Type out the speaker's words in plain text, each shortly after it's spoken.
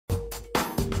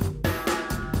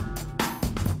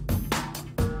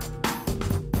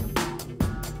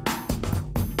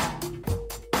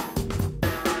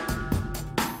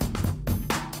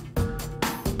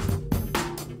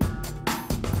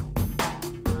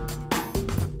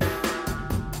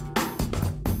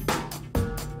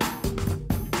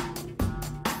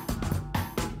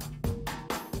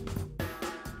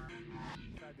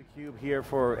here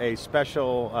for a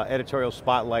special editorial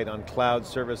spotlight on cloud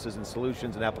services and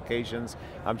solutions and applications.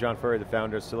 I'm John Furrier, the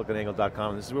founder of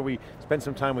SiliconANGLE.com. This is where we spend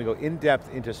some time, we go in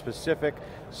depth into specific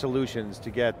solutions to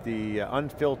get the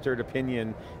unfiltered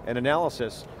opinion and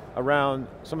analysis around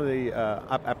some of the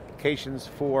applications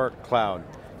for cloud.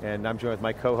 And I'm joined with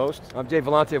my co-host. I'm Dave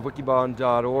Vellante of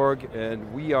wikibon.org,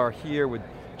 and we are here with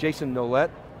Jason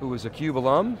Nolet, who is a CUBE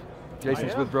alum.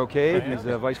 Jason's with Brocade, he's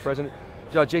the vice president.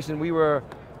 Jason, we were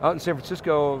out in San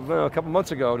Francisco a couple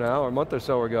months ago now, or a month or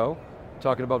so ago,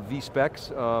 talking about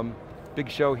VSPEX. Big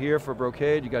show here for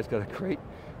Brocade. You guys got a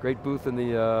great booth in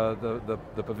the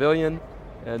pavilion,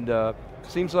 and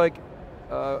seems like,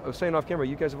 I was saying off camera,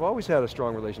 you guys have always had a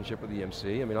strong relationship with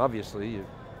EMC. I mean, obviously, you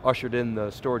ushered in the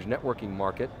storage networking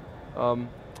market,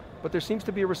 but there seems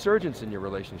to be a resurgence in your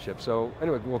relationship. So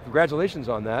anyway, well, congratulations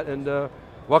on that, and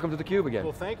welcome to theCUBE again.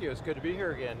 Well, thank you, it's good to be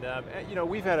here again. You know,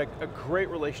 we've had a great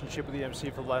relationship with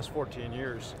EMC for the last 14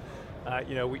 years.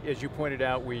 You know, as you pointed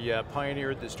out, we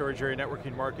pioneered the storage area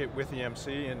networking market with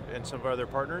EMC and some of our other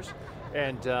partners.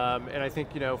 And I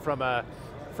think, you know, from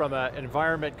an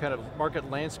environment kind of market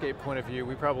landscape point of view,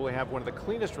 we probably have one of the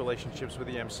cleanest relationships with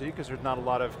EMC because there's not a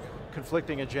lot of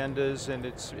conflicting agendas, and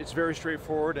it's very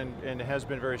straightforward and it has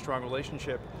been a very strong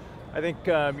relationship. I think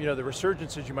you know, the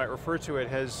resurgence, as you might refer to it,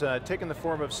 has taken the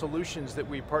form of solutions that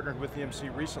we partnered with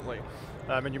EMC recently.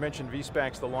 And you mentioned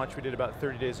VSPEX, the launch we did about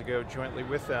 30 days ago jointly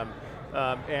with them.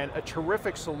 And a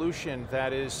terrific solution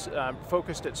that is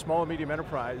focused at small and medium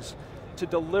enterprise to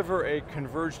deliver a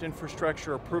converged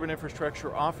infrastructure, a proven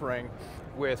infrastructure offering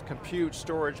with compute,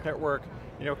 storage, network,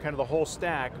 you know, kind of the whole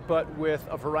stack, but with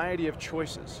a variety of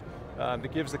choices.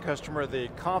 That gives the customer the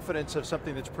confidence of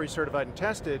something that's pre-certified and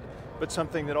tested, but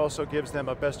something that also gives them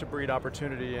a best-of-breed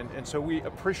opportunity, and so we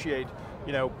appreciate,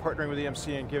 you know, partnering with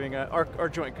EMC and giving our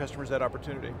joint customers that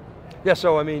opportunity. Yeah,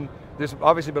 so I mean, there's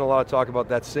obviously been a lot of talk about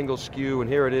that single SKU, and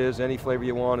here it is, any flavor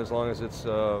you want as long as it's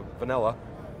vanilla,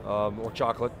 or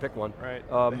chocolate, pick one. Right,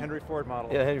 the Henry Ford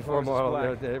model. Yeah, Henry Ford model,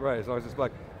 right, as long as it's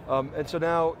black. And so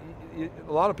now,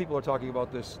 a lot of people are talking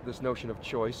about this notion of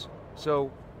choice.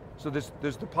 So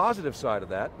there's the positive side of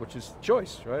that, which is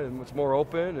choice, right? And it's more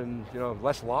open and, you know,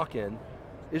 less lock-in.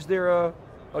 Is there a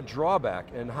drawback,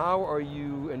 and how are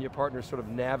you and your partners sort of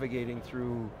navigating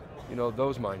through, you know,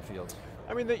 those minefields?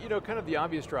 I mean, you know, kind of the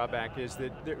obvious drawback is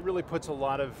that it really puts a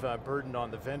lot of burden on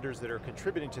the vendors that are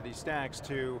contributing to these stacks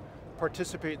to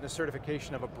participate in the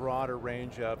certification of a broader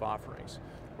range of offerings,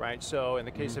 right? So in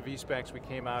the case of VSPEX, we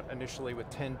came out initially with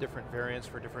 10 different variants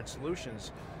for different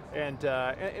solutions. And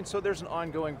so there's an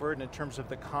ongoing burden in terms of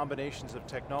the combinations of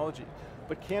technology.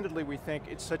 But candidly, we think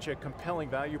it's such a compelling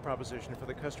value proposition for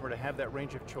the customer to have that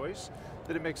range of choice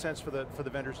that it makes sense for the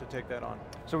vendors to take that on.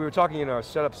 So we were talking in our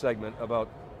setup segment about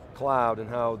cloud and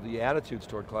how the attitudes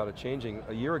toward cloud are changing.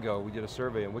 A year ago, we did a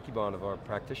survey on Wikibon of our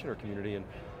practitioner community, and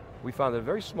we found that a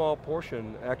very small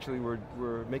portion actually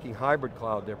were making hybrid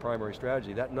cloud their primary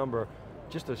strategy. That number,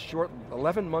 just a short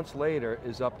 11 months later,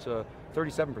 is up to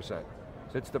 37%.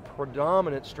 So it's the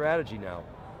predominant strategy now.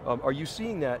 Are you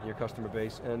seeing that in your customer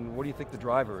base, and what do you think the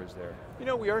driver is there? You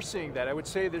know, we are seeing that. I would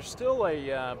say there's still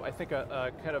I think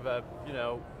a kind of a, you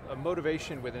know, a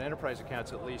motivation within enterprise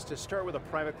accounts at least to start with a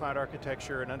private cloud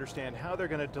architecture and understand how they're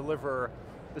going to deliver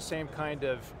the same kind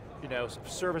of, you know,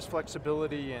 service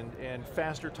flexibility and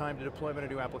faster time to deployment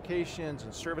of new applications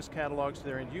and service catalogs to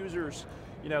their end users,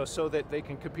 you know, so that they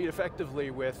can compete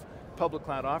effectively with public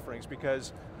cloud offerings,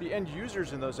 because the end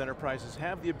users in those enterprises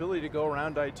have the ability to go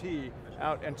around IT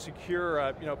out and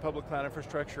secure you know, public cloud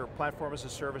infrastructure, platform as a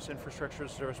service, infrastructure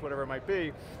as a service, whatever it might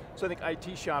be. So I think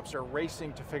IT shops are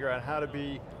racing to figure out how to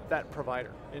be that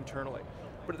provider internally.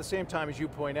 But at the same time, as you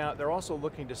point out, they're also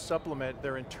looking to supplement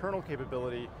their internal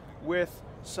capability with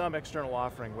some external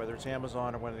offering, whether it's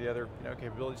Amazon or one of the other, you know,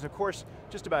 capabilities. And of course,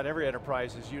 just about every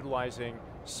enterprise is utilizing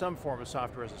some form of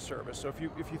software as a service. So if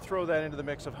you throw that into the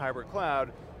mix of hybrid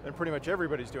cloud, then pretty much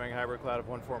everybody's doing hybrid cloud of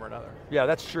one form or another. Yeah,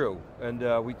 that's true.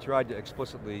 And we tried to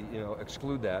explicitly, you know,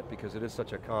 exclude that because it is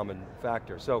such a common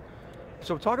factor. So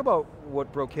talk about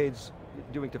what Brocade's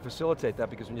doing to facilitate that,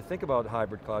 because when you think about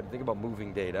hybrid cloud, you think about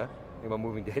moving data. You got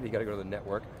to go to the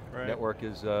network. Right. Network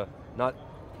is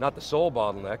not the sole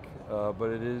bottleneck, but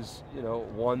it is, you know,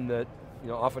 one that, you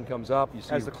know, often comes up. You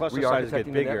see, as the cluster sizes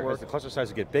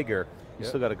get bigger, you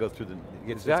still got to go through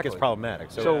it gets problematic.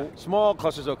 So small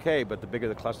cluster's okay, but the bigger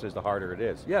the cluster is, the harder it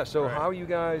is. Yeah, so how are you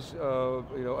guys you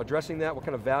know, addressing that? What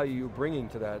kind of value are you bringing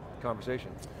to that conversation?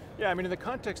 Yeah, I mean, in the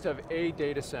context of a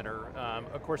data center,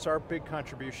 of course our big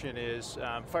contribution is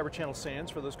fiber channel SANs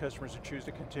for those customers who choose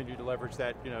to continue to leverage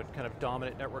that, you know, kind of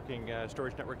dominant networking,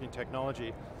 storage networking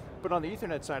technology. But on the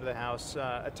Ethernet side of the house,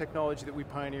 a technology that we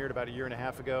pioneered about 1.5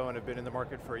 years ago and have been in the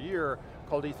market for a year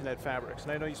called Ethernet Fabrics.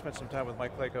 And I know you spent some time with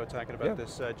Mike Clayco talking about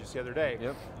this just the other day.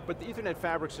 But the Ethernet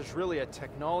Fabrics is really a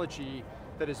technology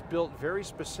that is built very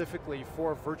specifically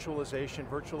for virtualization,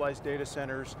 virtualized data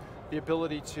centers, the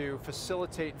ability to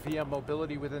facilitate VM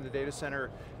mobility within the data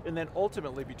center, and then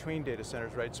ultimately between data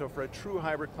centers, right? So for a true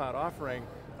hybrid cloud offering,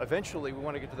 eventually we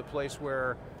want to get to the place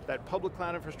where that public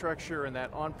cloud infrastructure and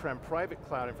that on-prem private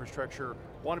cloud infrastructure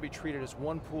want to be treated as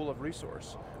one pool of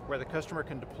resource, where the customer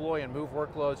can deploy and move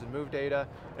workloads and move data,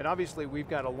 and obviously we've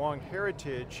got a long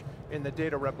heritage in the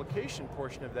data replication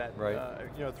portion of that,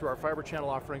 through our fiber channel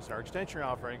offerings and our extension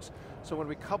offerings. So when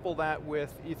we couple that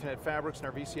with Ethernet Fabrics and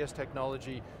our VCS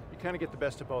technology, you kind of get the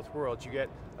best of both worlds. You get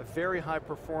a very high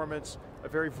performance, a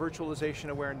very virtualization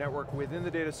aware network within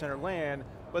the data center LAN,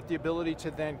 but the ability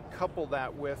to then couple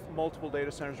that with multiple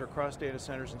data centers or cross data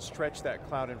centers and stretch that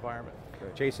cloud environment.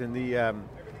 Great. Jason,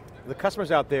 the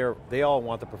customers out there, they all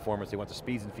want the performance, they want the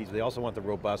speeds and feeds, but they also want the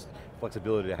robust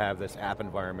flexibility to have this app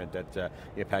environment that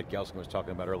Pat Gelsinger was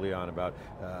talking about early on about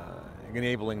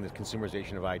enabling the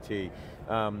consumerization of IT.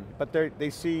 But they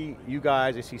see you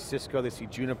guys, they see Cisco, they see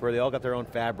Juniper, they all got their own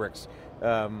fabrics.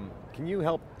 Can you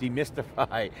help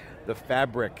demystify the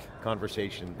fabric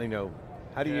conversation?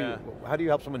 How do you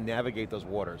help someone navigate those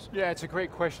waters? Yeah, it's a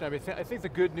great question. I mean, I think the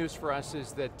good news for us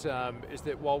is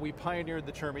that while we pioneered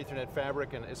the term Ethernet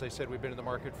Fabric, and as I said, we've been in the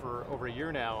market for over 1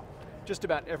 year now, just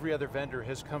about every other vendor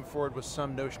has come forward with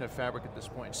some notion of fabric at this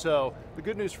point. So the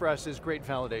good news for us is great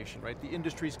validation, right? The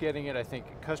industry's getting it, I think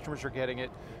customers are getting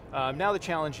it. Now the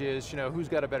challenge is, who's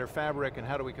got a better fabric and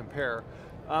how do we compare?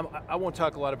 I won't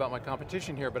talk a lot about my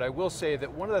competition here, but I will say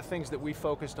that one of the things that we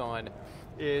focused on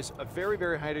is a very,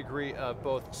 very high degree of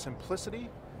both simplicity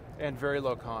and very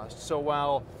low cost. So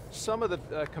while some of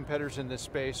the competitors in this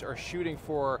space are shooting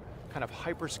for kind of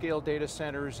hyperscale data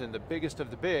centers and the biggest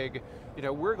of the big,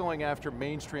 we're going after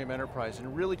mainstream enterprise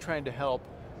and really trying to help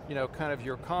kind of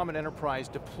your common enterprise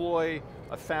deploy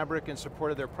a fabric in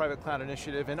support of their private cloud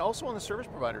initiative, and also on the service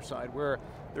provider side, where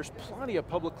there's plenty of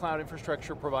public cloud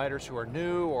infrastructure providers who are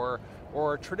new, or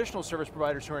traditional service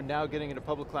providers who are now getting into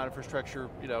public cloud infrastructure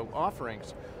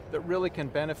offerings that really can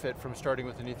benefit from starting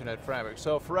with an Ethernet fabric.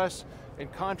 So for us, in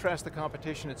contrast to the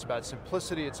competition, it's about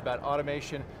simplicity, it's about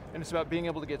automation, and it's about being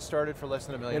able to get started for less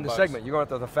than $1 million. In the segment, you're going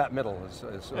to the fat middle is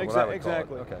what I would call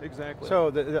it. Exactly. So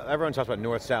everyone talks about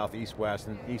north, south, east, west,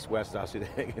 and east, west, obviously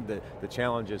the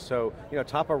challenges. So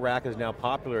top of rack is now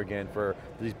popular again for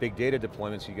these big data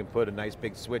deployments. You can put a nice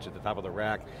big switch at the top of the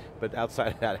rack, but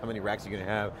outside of that, how many racks are you going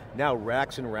to have? Now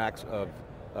racks and racks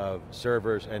of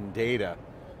servers and data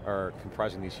are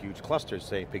comprising these huge clusters,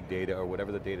 say big data or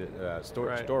whatever the data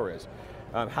store is.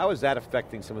 How is that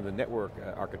affecting some of the network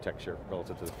architecture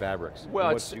relative to the fabrics?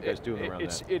 Well, what's you guys doing around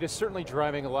that? It is certainly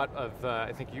driving a lot of,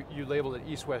 I think you labeled it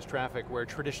east-west traffic, where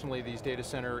traditionally these data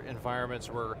center environments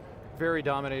were very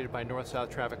dominated by north-south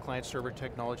traffic, client-server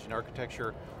technology and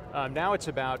architecture. Now it's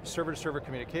about server-to-server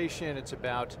communication, it's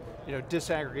about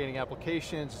disaggregating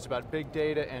applications, it's about big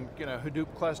data and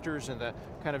Hadoop clusters and the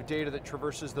kind of data that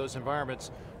traverses those environments.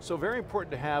 So very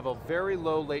important to have a very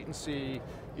low latency,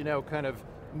 kind of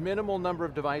minimal number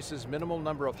of devices, minimal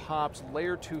number of hops,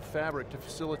 layer 2 fabric to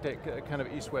facilitate kind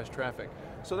of east-west traffic.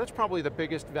 So that's probably the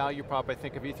biggest value prop, I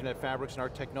think, of Ethernet Fabrics and our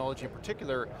technology in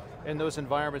particular in those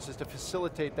environments, is to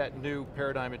facilitate that new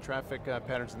paradigm in traffic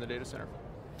patterns in the data center.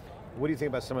 What do you think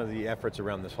about some of the efforts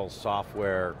around this whole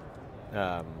software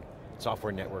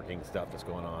networking stuff that's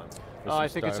going on? I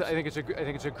think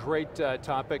it's a great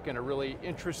topic and a really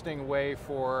interesting way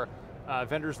for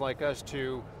vendors like us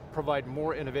to provide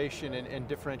more innovation and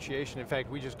differentiation. In fact,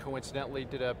 we just coincidentally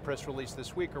did a press release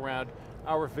this week around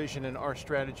our vision and our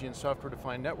strategy in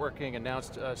software-defined networking,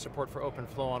 announced support for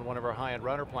OpenFlow on one of our high-end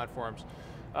router platforms.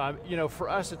 For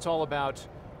us, it's all about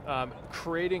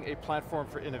creating a platform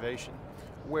for innovation,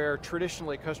 where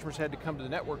traditionally customers had to come to the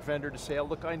network vendor to say, oh,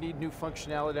 look, I need new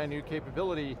functionality, I need new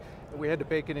capability, and we had to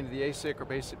bake it into the ASIC or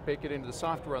bake it into the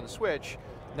software on the switch.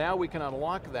 Now we can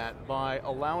unlock that by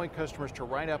allowing customers to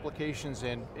write applications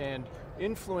and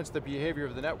influence the behavior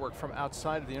of the network from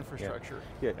outside of the infrastructure.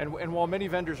 Yeah. Yeah. And while many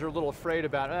vendors are a little afraid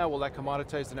about, will that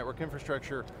commoditize the network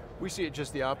infrastructure, we see it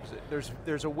just the opposite.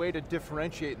 There's a way to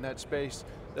differentiate in that space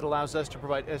that allows us to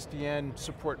provide SDN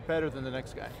support better than the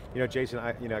next guy. You know, Jason,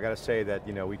 I got to say that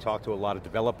we talk to a lot of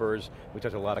developers, we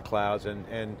talk to a lot of clouds,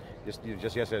 and just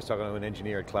yesterday I was talking to an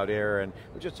engineer at Cloudera, and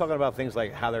we're just talking about things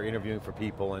like how they're interviewing for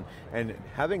people, and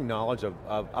having knowledge of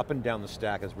up and down the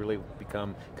stack has really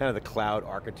become kind of the cloud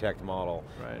architect model.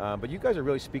 Right. But you guys are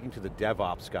really speaking to the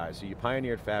DevOps guys. So you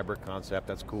pioneered Fabric concept,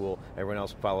 that's cool. Everyone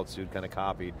else followed suit, kind of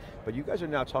copied. But you guys are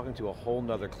now talking to a whole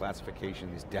nother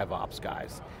classification, these DevOps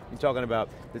guys. You're talking about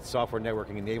the software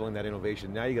networking, enabling that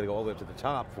innovation. Now you got to go all the way up to the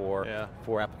top for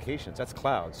applications. That's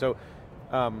cloud. So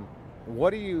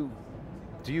what do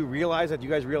you realize that, you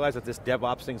guys realize that this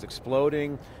DevOps thing's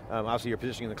exploding? Obviously your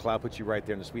positioning in the cloud puts you right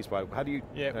there in the sweet spot. How do you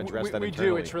address that internally? We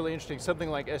do, it's really interesting. Something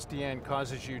like SDN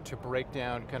causes you to break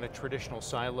down kind of traditional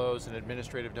silos and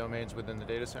administrative domains within the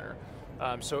data center.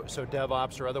 So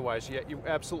DevOps or otherwise, you're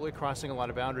absolutely crossing a lot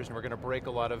of boundaries, and we're going to break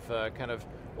a lot of kind of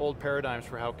old paradigms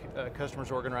for how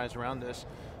customers organize around this.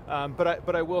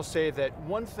 But I will say that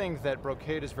one thing that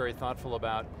Brocade is very thoughtful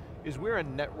about is we're a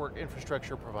network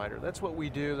infrastructure provider. That's what we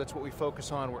do, that's what we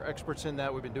focus on, we're experts in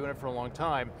that, we've been doing it for a long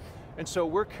time. And so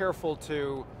we're careful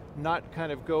to not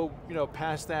kind of go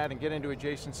past that and get into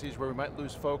adjacencies where we might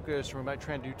lose focus or we might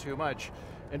try and do too much,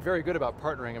 and very good about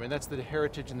partnering. I mean, that's the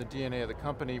heritage and the DNA of the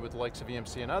company with the likes of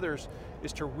EMC and others,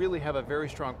 is to really have a very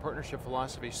strong partnership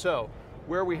philosophy. So,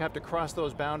 where we have to cross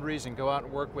those boundaries and go out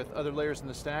and work with other layers in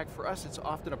the stack, for us it's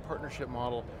often a partnership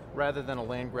model rather than a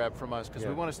land grab from us, because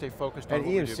we want to stay focused on what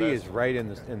we do best. And EMC is right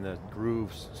in the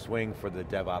groove swing for the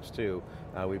DevOps too.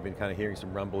 We've been kind of hearing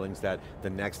some rumblings that the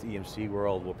next EMC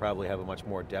World will probably have a much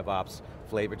more DevOps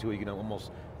flavor to it. You can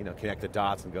almost connect the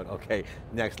dots and go, okay,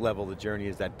 next level of the journey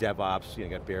is that DevOps. You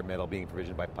got bare metal being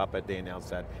provisioned by Puppet, they announced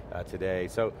that today.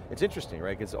 So it's interesting,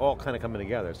 right? It's all kind of coming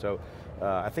together. So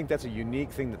I think that's a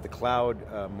unique thing that the cloud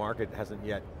market hasn't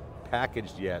yet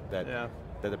packaged yet, that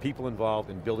the people involved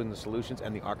in building the solutions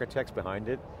and the architects behind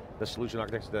it, the solution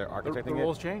architects that are architecting the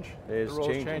roles change. The roles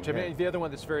change. I mean, the other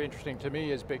one that's very interesting to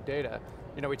me is big data.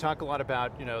 We talk a lot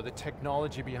about the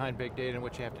technology behind big data and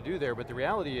what you have to do there, but the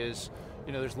reality is,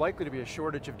 there's likely to be a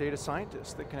shortage of data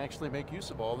scientists that can actually make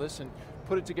use of all this and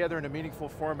put it together in a meaningful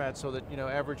format so that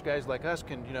average guys like us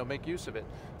can make use of it.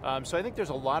 So I think there's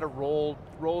a lot of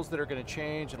roles that are going to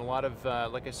change, and a lot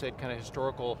of, like I said, kind of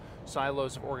historical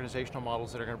silos of organizational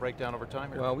models that are going to break down over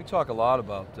time here. Well, we talk a lot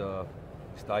about, at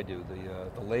least I do,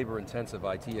 the labor-intensive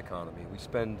IT economy. We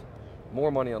spend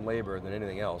more money on labor than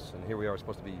anything else, and here we are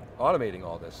supposed to be automating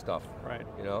all this stuff. Right.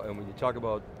 And when you talk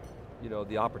about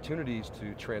the opportunities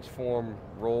to transform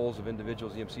roles of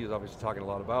individuals, EMC is obviously talking a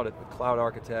lot about it, the cloud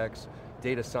architects,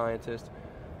 data scientists.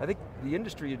 I think the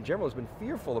industry in general has been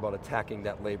fearful about attacking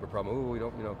that labor problem. Ooh, we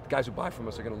don't, the guys who buy from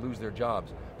us are going to lose their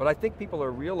jobs. But I think people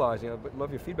are realizing, I'd love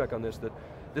your feedback on this, that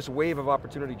this wave of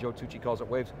opportunity, Joe Tucci calls it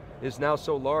waves, is now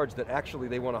so large that actually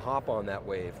they want to hop on that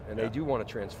wave, and they do want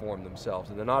to transform themselves,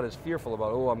 and they're not as fearful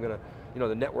about, oh, I'm going to,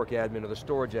 the network admin or the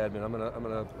storage admin,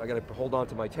 I got to hold on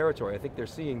to my territory. I think they're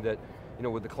seeing that,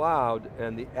 with the cloud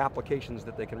and the applications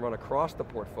that they can run across the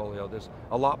portfolio, there's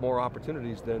a lot more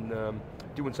opportunities than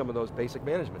doing some of those basic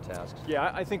management tasks.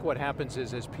 Yeah, I think what happens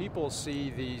is as people see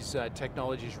these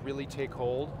technologies really take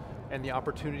hold, and the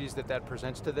opportunities that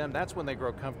presents to them, that's when they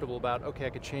grow comfortable about, okay, I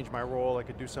could change my role, I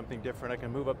could do something different, I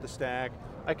can move up the stack,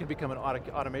 I can become an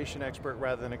automation expert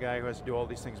rather than a guy who has to do all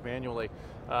these things manually.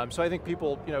 So I think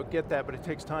people get that, but it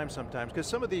takes time sometimes, because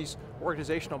some of these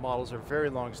organizational models are very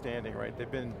long-standing, right?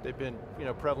 They've been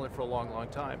prevalent for a long, long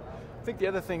time. I think the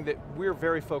other thing that we're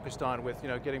very focused on with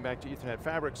getting back to Ethernet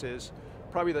fabrics is,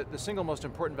 probably the single most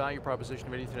important value proposition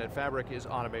of an Ethernet fabric is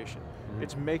automation.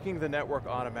 It's making the network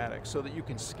automatic so that you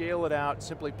can scale it out,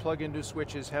 simply plug into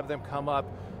switches, have them come up,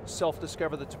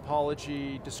 self-discover the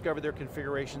topology, discover their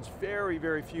configurations. Very,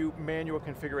 very few manual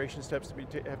configuration steps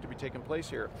have to be taken place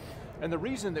here. And the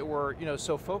reason that we're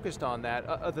so focused on that,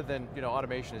 other than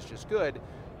automation is just good,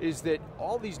 is that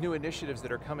all these new initiatives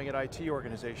that are coming at IT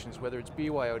organizations, whether it's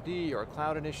BYOD or a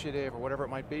cloud initiative or whatever it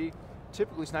might be,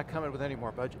 typically it's not coming with any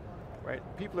more budget. Right?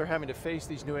 People are having to face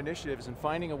these new initiatives and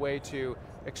finding a way to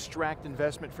extract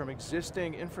investment from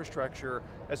existing infrastructure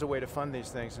as a way to fund these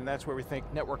things, and that's where we think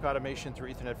network automation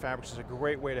through Ethernet fabrics is a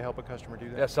great way to help a customer do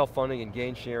that. Yeah, self-funding and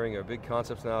gain sharing are big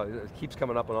concepts now. It keeps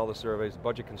coming up on all the surveys,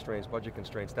 budget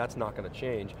constraints, that's not going to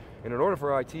change. And in order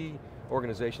for IT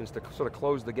organizations to sort of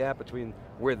close the gap between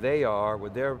where they are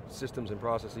with their systems and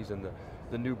processes and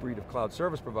the new breed of cloud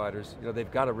service providers,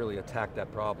 they've got to really attack that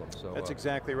problem. So that's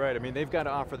exactly right. I mean, they've got to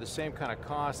offer the same kind of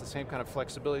cost, the same kind of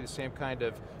flexibility, the same kind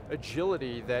of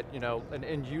agility that an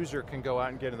end user can go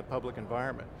out and get in the public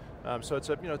environment. So it's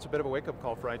a bit of a wake-up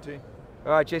call for IT.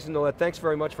 All right, Jason Nolet, thanks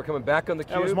very much for coming back on theCUBE.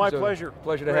 That was my pleasure.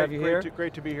 Pleasure to have you here.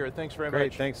 Great to be here, thanks very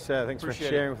Great, much. thanks for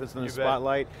sharing with us in the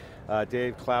spotlight.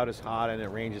 Dave, cloud is hot and it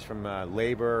ranges from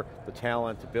labor, the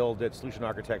talent to build it, solution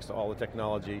architects to all the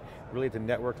technology, really at the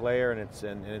network layer, and it's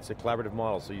a collaborative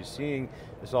model. So you're seeing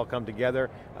this all come together.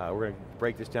 We're going to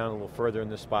break this down a little further in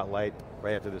this spotlight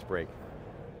right after this break.